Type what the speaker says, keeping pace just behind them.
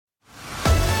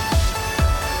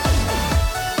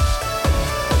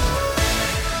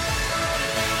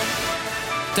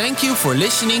Thank you for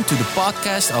listening to the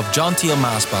podcast of John Thiel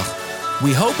Maasbach.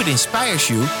 We hope it inspires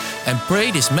you and pray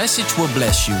this message will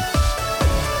bless you.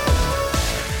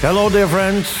 Hello, dear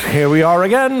friends. Here we are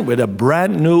again with a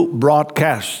brand new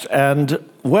broadcast. And,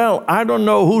 well, I don't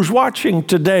know who's watching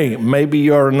today. Maybe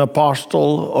you're an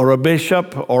apostle or a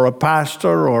bishop or a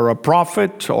pastor or a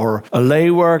prophet or a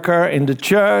lay worker in the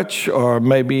church or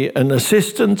maybe an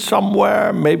assistant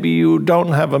somewhere. Maybe you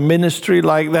don't have a ministry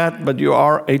like that, but you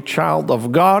are a child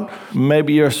of God.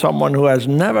 Maybe you're someone who has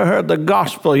never heard the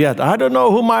gospel yet. I don't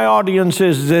know who my audience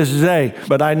is this day,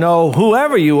 but I know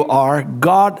whoever you are,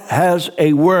 God has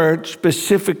a word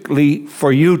specifically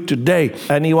for you today.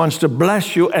 And He wants to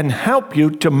bless you and help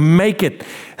you to make it,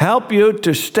 help you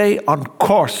to stay on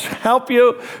course, help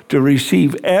you to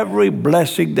receive every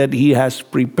blessing that He has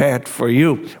prepared for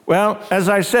you. Well, as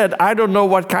I said, I don't know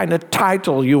what kind of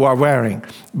title you are wearing,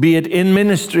 be it in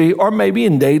ministry or maybe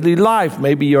in daily life.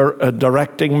 Maybe you're a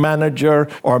directing manager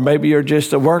or maybe you're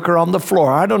just a worker on the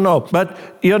floor. I don't know. But,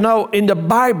 you know, in the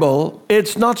Bible,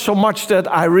 it's not so much that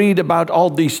I read about all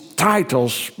these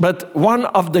titles, but one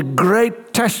of the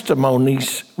great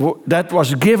testimonies that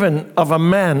was given of a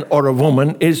man or a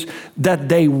woman is that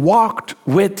they walked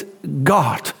with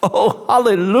God. Oh,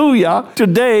 hallelujah.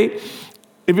 Today,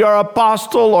 if you're an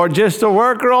apostle or just a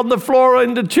worker on the floor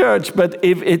in the church, but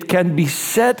if it can be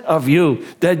said of you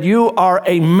that you are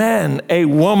a man, a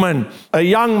woman, a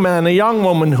young man, a young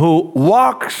woman who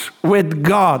walks with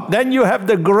God, then you have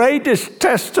the greatest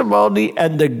testimony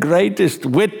and the greatest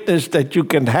witness that you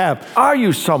can have. Are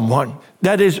you someone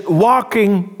that is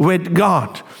walking with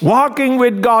God? Walking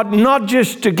with God not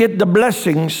just to get the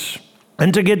blessings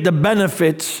and to get the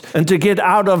benefits and to get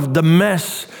out of the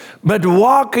mess, but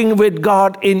walking with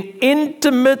God in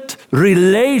intimate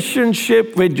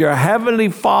relationship with your Heavenly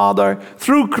Father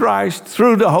through Christ,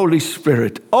 through the Holy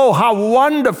Spirit. Oh, how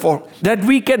wonderful that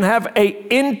we can have an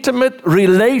intimate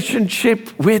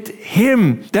relationship with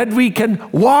Him, that we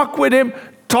can walk with Him,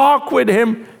 talk with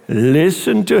Him,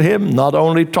 listen to Him, not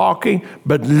only talking,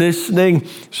 but listening.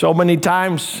 So many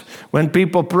times when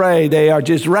people pray, they are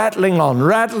just rattling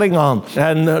on.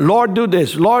 And Lord, do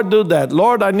this. Lord, do that.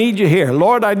 Lord, I need you here.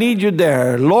 Lord, I need you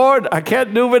there. Lord, I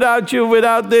can't do without you,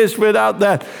 without this, without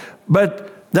that.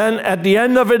 But then at the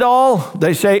end of it all,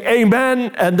 they say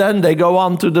amen, and then they go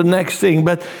on to the next thing.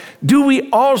 But do we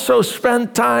also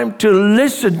spend time to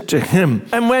listen to Him?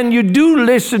 And when you do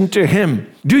listen to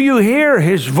Him, do you hear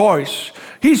His voice?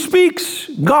 He speaks.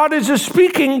 God is a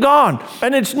speaking God.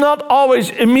 And it's not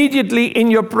always immediately in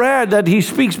your prayer that He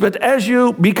speaks, but as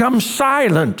you become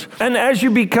silent and as you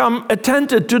become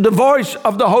attentive to the voice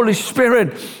of the Holy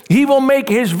Spirit, He will make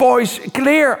His voice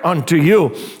clear unto you.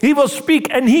 He will speak,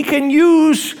 and He can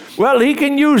use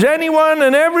anyone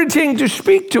and everything to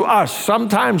speak to us,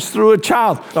 sometimes through a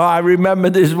child. Oh, I remember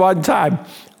this one time.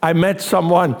 I met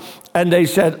someone and they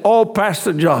said, "Oh,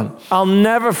 Pastor John, I'll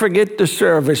never forget the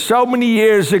service so many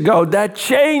years ago. That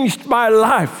changed my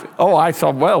life." Oh, I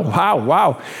thought, well,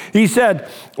 wow. He said,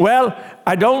 "Well,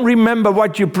 I don't remember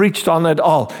what you preached on at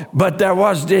all, but there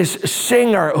was this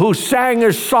singer who sang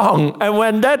a song. And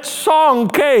when that song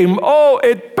came, oh,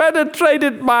 it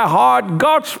penetrated my heart.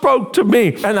 God spoke to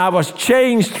me, and I was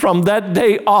changed from that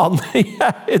day on."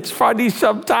 Yeah, it's funny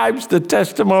sometimes the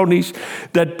testimonies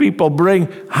that people bring,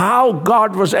 how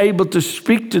God was able to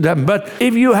speak to them. But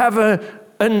if you have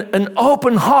an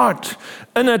open heart,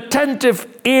 an attentive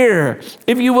ear,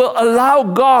 if you will allow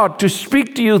God to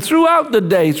speak to you throughout the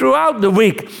day, throughout the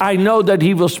week, I know that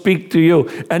He will speak to you.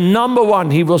 And number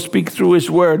one, He will speak through His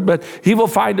word, but He will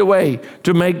find a way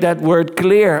to make that word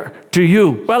clear to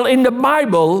you. Well, in the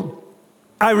Bible,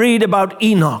 I read about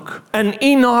Enoch. And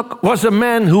Enoch was a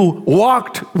man who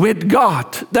walked with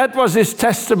God. That was his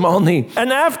testimony.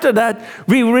 And after that,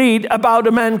 we read about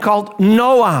a man called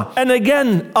Noah. And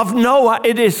again, of Noah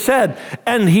it is said,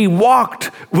 and he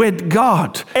walked with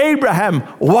God. Abraham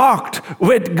walked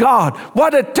with God.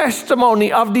 What a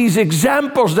testimony of these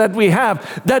examples that we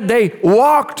have, that they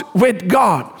walked with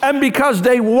God. And because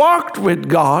they walked with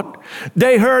God,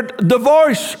 they heard the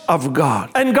voice of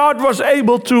God. And God was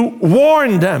able to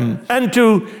warn them and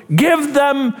to give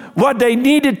them what they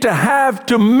needed to have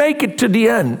to make it to the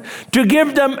end, to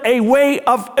give them a way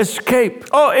of escape.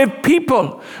 Oh, if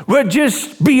people would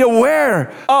just be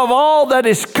aware of all that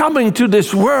is coming to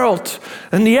this world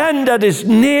and the end that is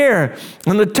near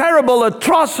and the terrible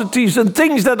atrocities and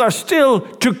things that are still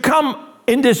to come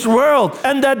in this world,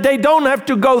 and that they don't have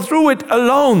to go through it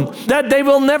alone, that they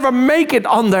will never make it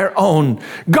on their own.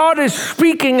 God is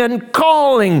speaking and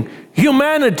calling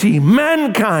humanity,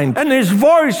 mankind. And his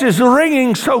voice is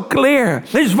ringing so clear.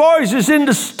 His voice is in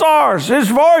the stars. His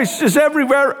voice is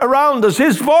everywhere around us.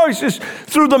 His voice is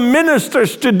through the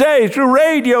ministers today, through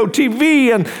radio,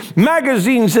 TV, and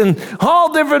magazines, and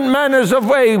all different manners of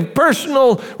way,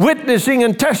 personal witnessing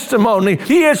and testimony.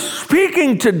 He is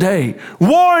speaking today,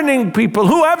 warning people.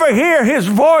 Whoever hear his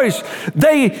voice,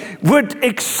 they would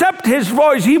accept his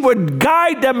voice. He would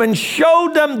guide them and show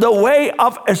them the way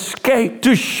of escape,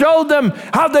 to show them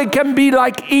how they can be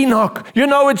like Enoch. You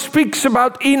know, it speaks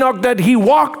about Enoch that he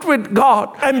walked with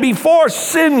God, and before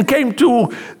sin came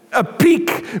to a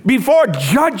peak, before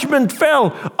judgment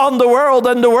fell on the world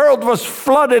and the world was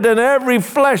flooded and every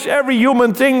flesh, every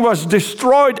human thing was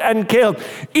destroyed and killed,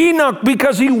 Enoch,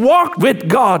 because he walked with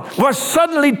God, was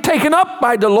suddenly taken up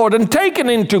by the Lord and taken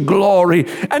into glory,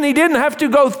 and he didn't have to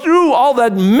go through all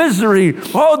that misery.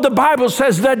 Oh, the Bible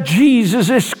says that Jesus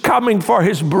is coming for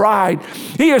his bride.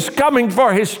 He is coming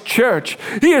for his church.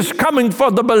 He is coming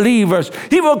for the believers.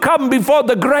 He will come before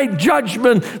the great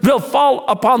judgment will fall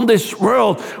upon this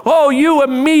world. Oh, you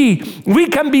and me, we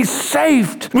can be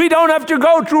saved. We don't have to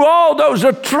go through all those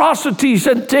atrocities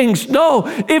and things. No,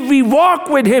 if we walk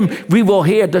with him, we will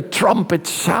hear the trumpet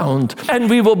sound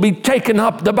and we will be taken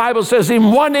up. The Bible says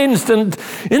in one instant,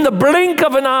 in the blink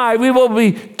of an eye, we will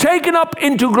be taken up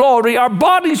into glory. Our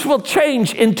bodies will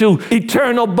change into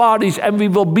eternal bodies and we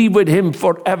will be with him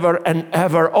forever and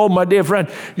ever. Oh, my dear friend,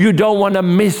 you don't want to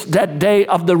miss that day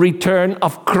of the return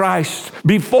of Christ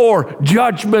before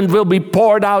judgment will be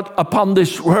poured out upon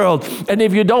this world. And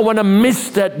if you don't want to miss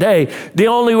that day, the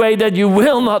only way that you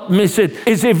will not miss it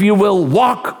is if you will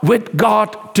walk with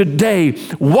God today.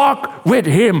 Walk with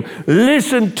him.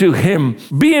 Listen to him.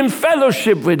 Be in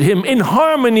fellowship with him, in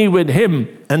harmony with him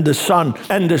and the Son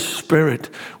and the Spirit.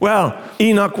 Well,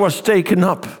 Enoch was taken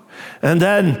up. And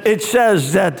then it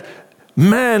says that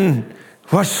man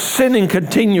was sinning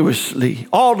continuously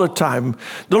all the time.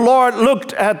 The Lord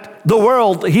looked at the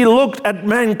world. He looked at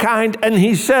mankind, and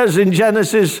he says in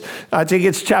Genesis, I think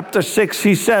it's chapter 6,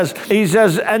 he says,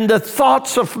 and the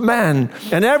thoughts of man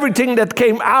and everything that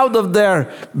came out of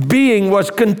their being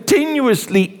was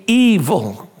continuously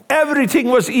evil. Everything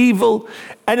was evil,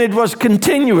 and it was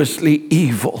continuously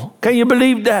evil. Can you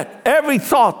believe that? Every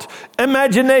thought,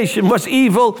 imagination was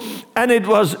evil, and it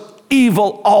was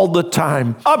evil all the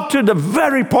time, up to the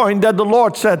very point that the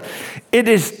Lord said, it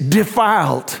is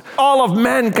defiled. All of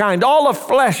mankind, all of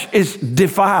flesh is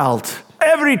defiled.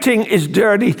 Everything is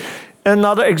dirty.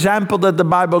 Another example that the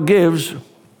Bible gives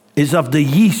is of the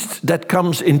yeast that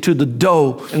comes into the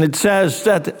dough. And it says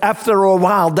that after a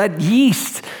while, that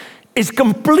yeast is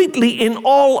completely in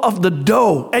all of the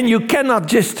dough. And you cannot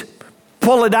just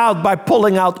pull it out by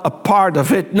pulling out a part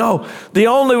of it. No, the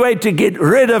only way to get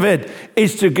rid of it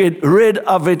is to get rid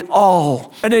of it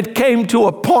all. And it came to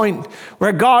a point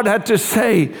where God had to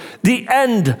say, the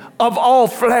end of all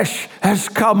flesh has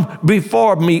come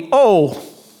before me. Oh,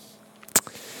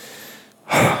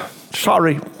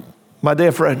 sorry, my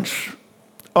dear friends.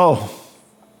 Oh,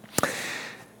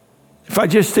 if I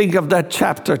just think of that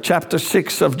chapter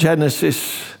 6 of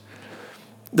Genesis,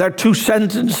 there are two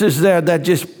sentences there that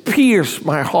just pierce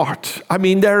my heart. I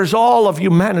mean, there's all of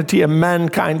humanity and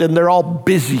mankind, and they're all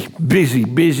busy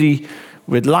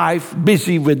with life,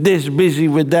 busy with this, busy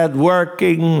with that,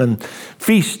 working and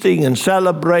feasting and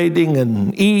celebrating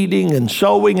and eating and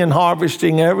sowing and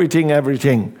harvesting,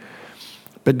 everything.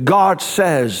 But God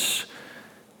says,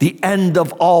 the end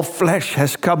of all flesh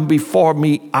has come before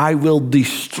me. I will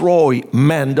destroy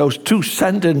man. Those two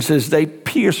sentences, they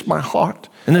pierce my heart.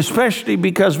 And especially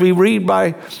because we read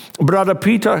by Brother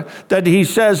Peter that he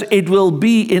says it will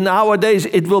be in our days,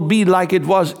 it will be like it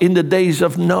was in the days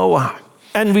of Noah.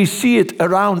 And we see it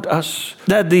around us,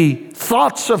 that the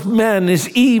thoughts of man is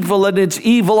evil, and it's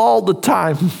evil all the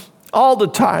time. All the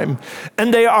time.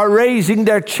 And they are raising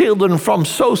their children from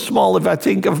so small. If I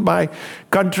think of my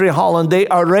country, Holland, they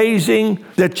are raising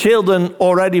their children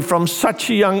already from such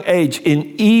a young age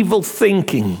in evil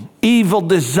thinking, evil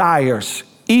desires,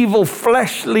 evil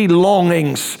fleshly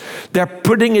longings. They're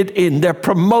putting it in, they're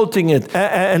promoting it,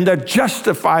 and they're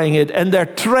justifying it, and they're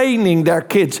training their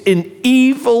kids in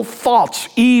evil thoughts,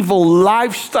 evil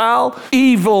lifestyle,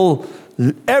 evil.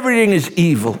 Everything is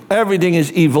evil. Everything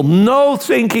is evil. No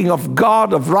thinking of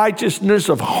God, of righteousness,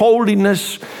 of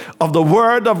holiness, of the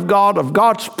Word of God, of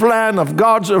God's plan, of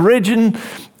God's origin,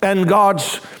 and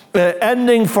God's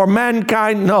ending for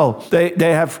mankind. No, they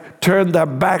have turned their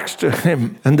backs to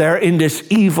him, and they're in this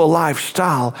evil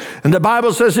lifestyle. And the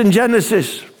Bible says in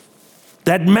Genesis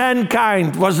that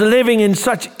mankind was living in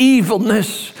such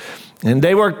evilness And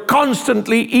they were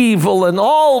constantly evil, and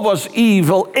all was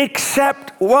evil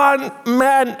except one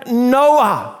man,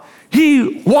 Noah.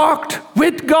 He walked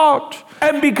with God.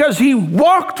 And because he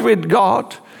walked with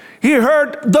God, he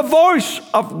heard the voice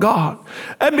of God.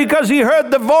 And because he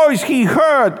heard the voice, he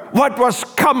heard what was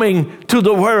coming to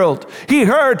the world. He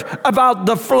heard about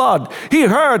the flood. He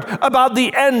heard about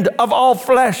the end of all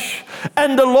flesh.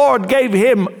 And the Lord gave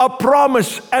him a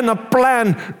promise and a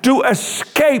plan to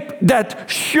escape that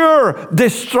sure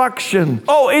destruction.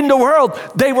 Oh, in the world,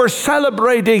 they were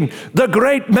celebrating the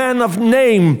great man of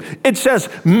name. It says,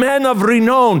 men of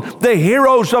renown, the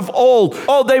heroes of old.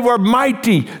 Oh, they were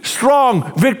mighty,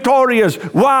 strong, victorious,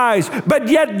 wise, but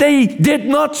yet they did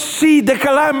not see the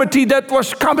calamity that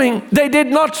was coming. They did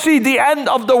not see the end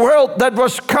of the world that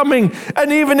was coming.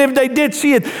 And even if they did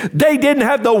see it, they didn't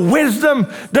have the wisdom,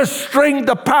 the strength,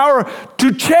 the power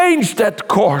to change that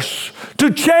course,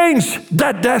 to change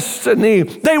that destiny.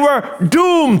 They were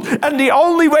doomed, and the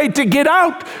only way to get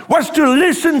out was to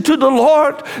listen to the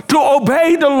Lord, to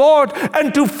obey the Lord,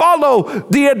 and to follow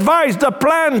the advice, the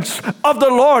plans of the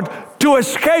Lord, to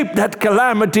escape that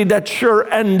calamity, that sure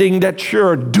ending, that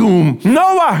sure doom.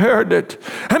 Noah heard it.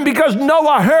 And because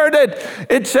Noah heard it,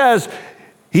 it says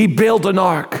he built an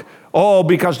ark. Oh,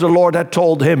 because the Lord had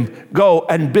told him, go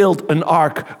and build an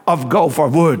ark of gopher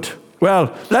wood.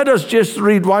 Well, let us just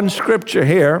read one scripture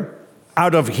here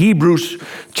out of Hebrews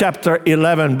chapter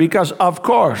 11, because of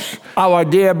course our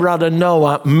dear brother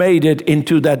Noah made it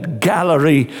into that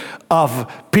gallery of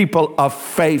people of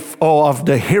faith, or of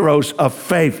the heroes of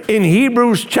faith. In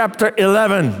Hebrews chapter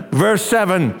 11, verse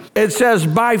 7, it says,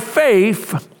 by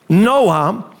faith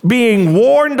Noah, being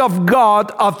warned of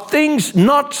God of things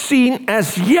not seen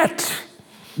as yet.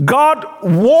 God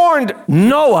warned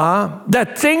Noah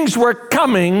that things were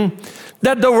coming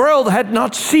that the world had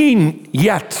not seen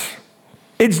yet.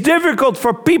 It's difficult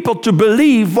for people to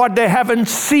believe what they haven't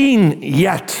seen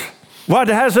yet, what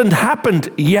hasn't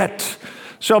happened yet.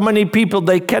 So many people,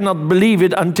 they cannot believe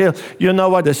it until, you know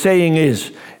what the saying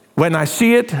is, when I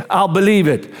see it, I'll believe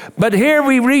it. But here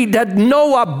we read that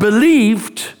Noah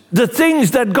believed the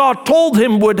things that God told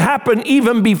him would happen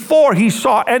even before he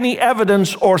saw any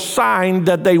evidence or sign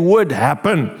that they would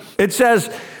happen. It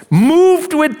says,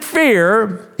 moved with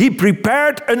fear, he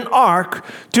prepared an ark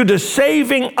to the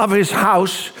saving of his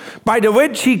house, by the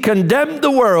which he condemned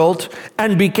the world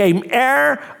and became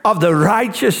heir of the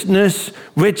righteousness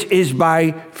which is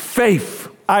by faith.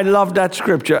 I love that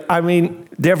scripture. I mean,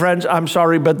 dear friends, I'm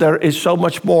sorry, but there is so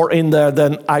much more in there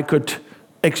than I could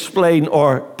explain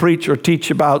or preach or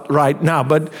teach about right now.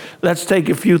 But let's take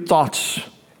a few thoughts.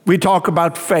 We talk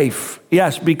about faith.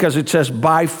 Yes, because it says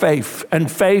by faith.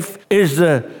 And faith is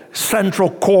the central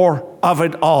core of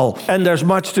it all. And there's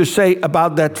much to say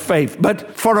about that faith.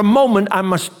 But for a moment, I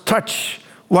must touch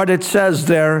what it says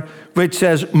there, which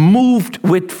says, moved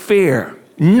with fear.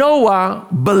 Noah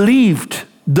believed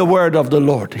the word of the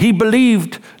Lord. He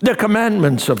believed the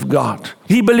commandments of God.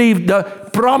 He believed the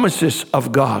promises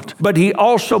of God. But he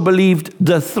also believed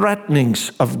the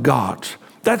threatenings of God.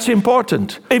 That's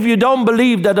important. If you don't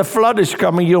believe that a flood is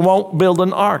coming, you won't build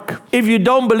an ark. If you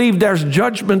don't believe there's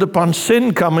judgment upon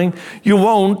sin coming, you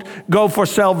won't go for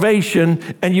salvation,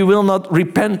 and you will not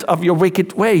repent of your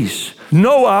wicked ways.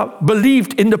 Noah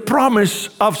believed in the promise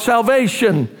of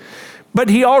salvation, but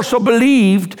he also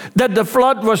believed that the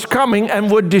flood was coming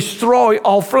and would destroy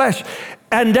all flesh.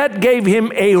 And that gave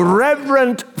him a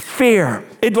reverent fear.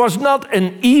 It was not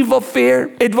an evil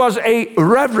fear. It was a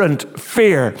reverent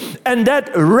fear. And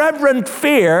that reverent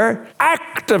fear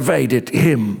activated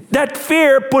him. That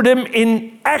fear put him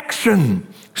in action.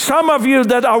 Some of you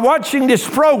that are watching this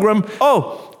program,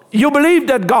 you believe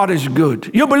that God is good.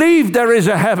 You believe there is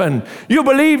a heaven. You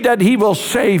believe that he will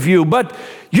save you. But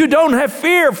you don't have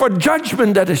fear for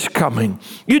judgment that is coming.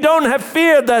 You don't have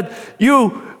fear that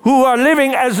you who are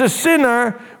living as a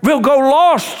sinner will go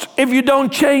lost if you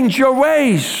don't change your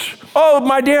ways. Oh,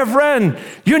 my dear friend,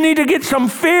 you need to get some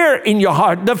fear in your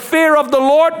heart. The fear of the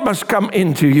Lord must come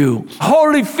into you.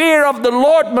 Holy fear of the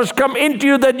Lord must come into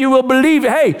you, that you will believe,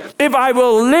 hey, if I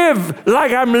will live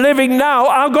like I'm living now,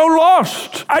 I'll go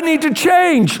lost. I need to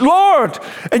change, Lord.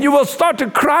 And you will start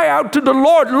to cry out to the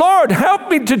Lord, Lord, help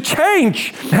me to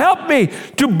change. Help me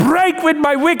to break with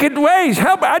my wicked ways.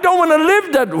 Help me. I don't want to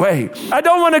live that way. I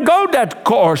don't want to go that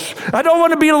course. I don't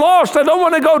want to be lost. I don't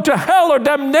want to go to hell or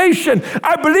damnation.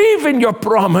 I believe in your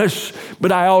promise,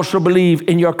 but I also believe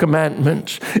in your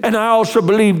commandments. And I also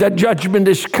believe that judgment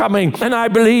is coming. And I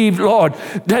believe, Lord,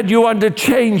 that you want to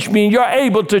change me. You're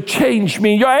able to change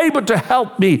me. You're able to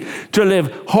help me to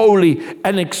live holy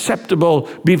and acceptable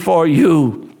before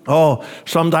you. Oh,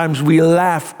 sometimes we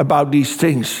laugh about these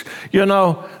things. You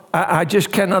know, I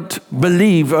just cannot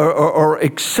believe or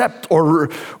accept or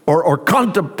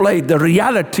contemplate the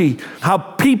reality how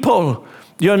people,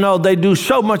 you know, they do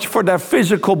so much for their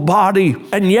physical body.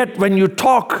 And yet when you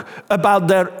talk about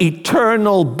their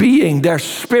eternal being, their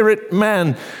spirit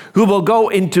man, who will go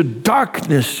into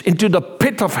darkness, into the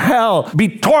pit of hell,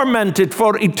 be tormented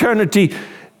for eternity,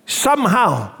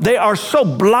 somehow they are so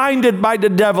blinded by the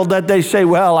devil that they say,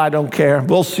 well, I don't care.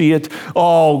 We'll see it.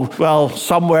 Oh, well,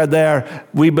 somewhere there,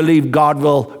 we believe God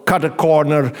will cut a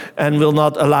corner and will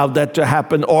not allow that to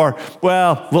happen. Or,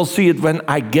 well, we'll see it when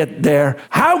I get there.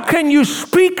 How can you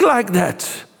speak like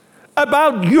that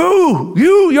about you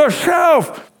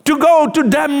yourself, to go to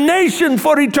damnation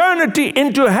for eternity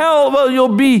into hell? Well,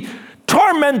 you'll be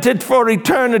tormented for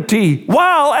eternity,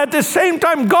 while at the same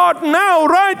time God now,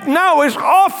 right now, is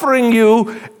offering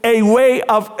you a way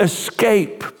of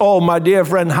escape. Oh, my dear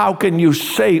friend, how can you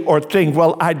say or think,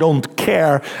 well, I don't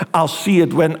care, I'll see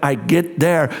it when I get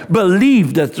there?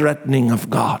 Believe the threatening of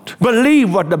God.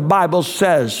 Believe what the Bible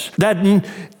says, that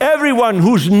everyone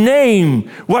whose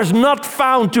name was not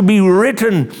found to be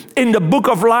written in the book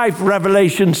of life,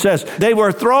 Revelation says, they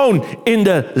were thrown in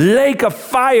the lake of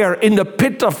fire, in the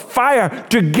pit of fire,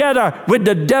 together with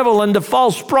the devil and the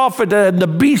false prophet and the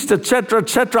beast, etc.,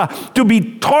 to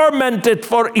be tormented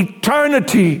for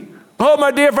eternity. Oh,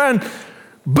 my dear friend,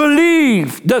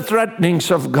 believe the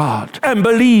threatenings of God and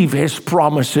believe His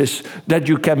promises that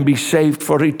you can be saved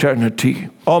for eternity.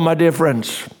 Oh, my dear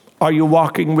friends, are you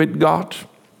walking with God?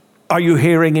 Are you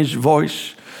hearing His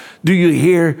voice? Do you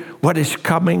hear what is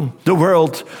coming? The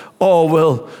world,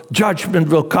 judgment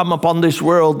will come upon this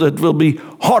world. It will be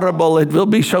horrible. It will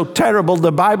be so terrible.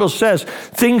 The Bible says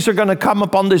things are going to come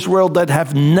upon this world that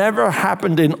have never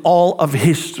happened in all of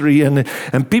history.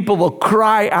 And people will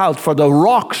cry out for the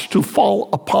rocks to fall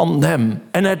upon them.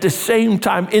 And at the same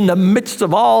time, in the midst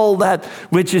of all that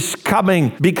which is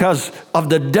coming because of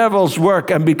the devil's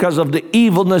work and because of the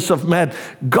evilness of man,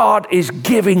 God is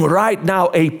giving right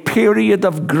now a period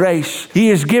of grace.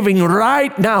 He is giving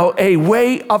right now a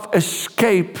way of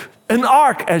escape, an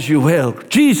ark, as you will.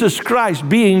 Jesus Christ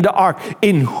being the ark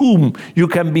in whom you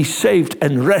can be saved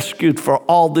and rescued for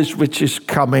all this which is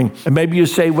coming. And maybe you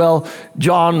say, well,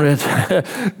 John,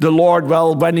 the Lord,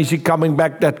 well, when is He coming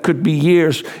back? That could be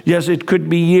years. Yes, it could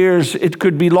be years. It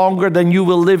could be longer than you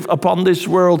will live upon this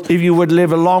world if you would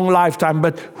live a long lifetime.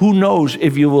 But who knows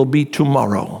if you will be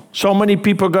tomorrow? So many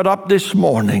people got up this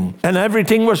morning and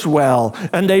everything was well.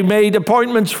 And they made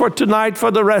appointments for tonight for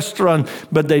the restaurant.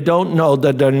 But they don't know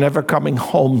that they're never coming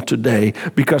home today,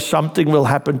 because something will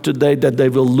happen today that they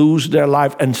will lose their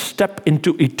life and step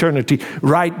into eternity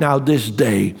right now, this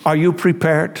day. Are you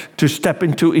prepared to step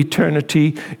into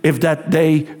eternity if that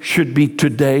day should be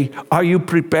today? Are you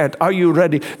prepared? Are you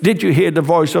ready? Did you hear the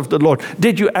voice of the Lord?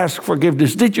 Did you ask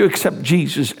forgiveness? Did you accept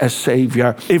Jesus as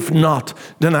Savior? If not,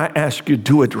 then I ask you,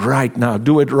 do it right now.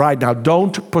 Do it right now.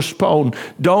 Don't postpone.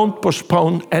 Don't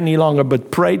postpone any longer, but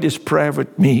pray this prayer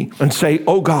with me and say,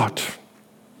 oh God,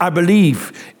 I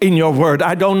believe in your word.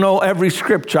 I don't know every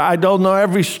scripture. I don't know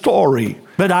every story.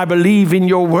 But I believe in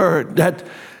your word that,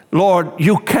 Lord,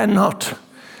 you cannot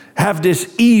have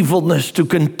this evilness to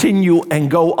continue and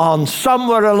go on.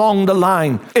 Somewhere along the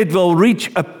line, it will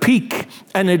reach a peak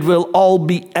and it will all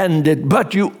be ended.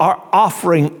 But you are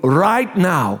offering right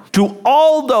now to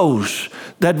all those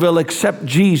that will accept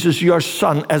Jesus, your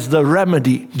Son, as the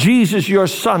remedy. Jesus, your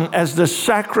Son, as the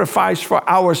sacrifice for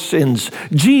our sins.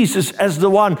 Jesus as the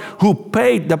one who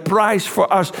paid the price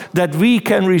for us that we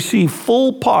can receive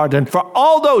full pardon. For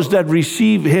all those that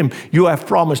receive Him, you have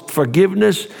promised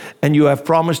forgiveness and you have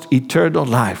promised eternal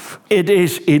life. It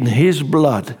is in His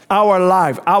blood. Our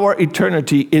life, our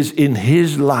eternity is in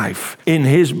His life, in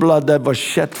His blood that was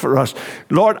shed for us.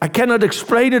 Lord, I cannot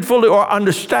explain it fully or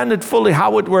understand it fully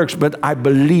how it works, but I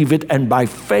believe it, and by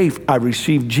faith I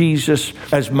receive Jesus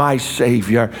as my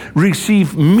Savior.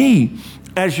 Receive me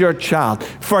as your child.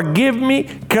 Forgive me,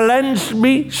 cleanse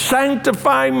me,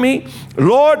 sanctify me.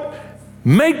 Lord,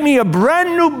 make me a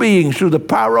brand new being through the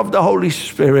power of the Holy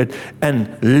Spirit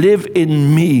and live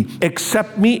in me.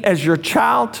 Accept me as your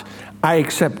child. I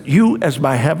accept you as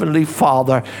my heavenly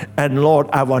Father. And Lord,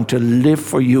 I want to live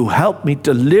for you. Help me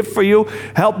to live for you.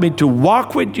 Help me to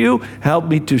walk with you. Help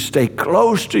me to stay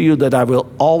close to you, that I will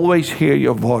always hear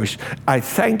your voice. I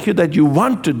thank you that you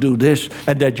want to do this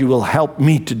and that you will help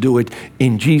me to do it.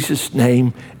 In Jesus'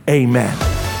 name, amen.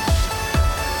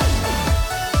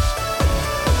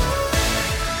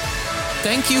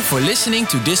 Thank you for listening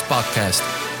to this podcast.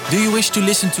 Do you wish to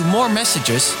listen to more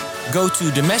messages? Go to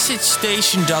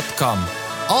themessagestation.com.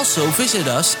 Also visit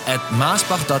us at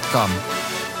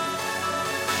maasbach.com.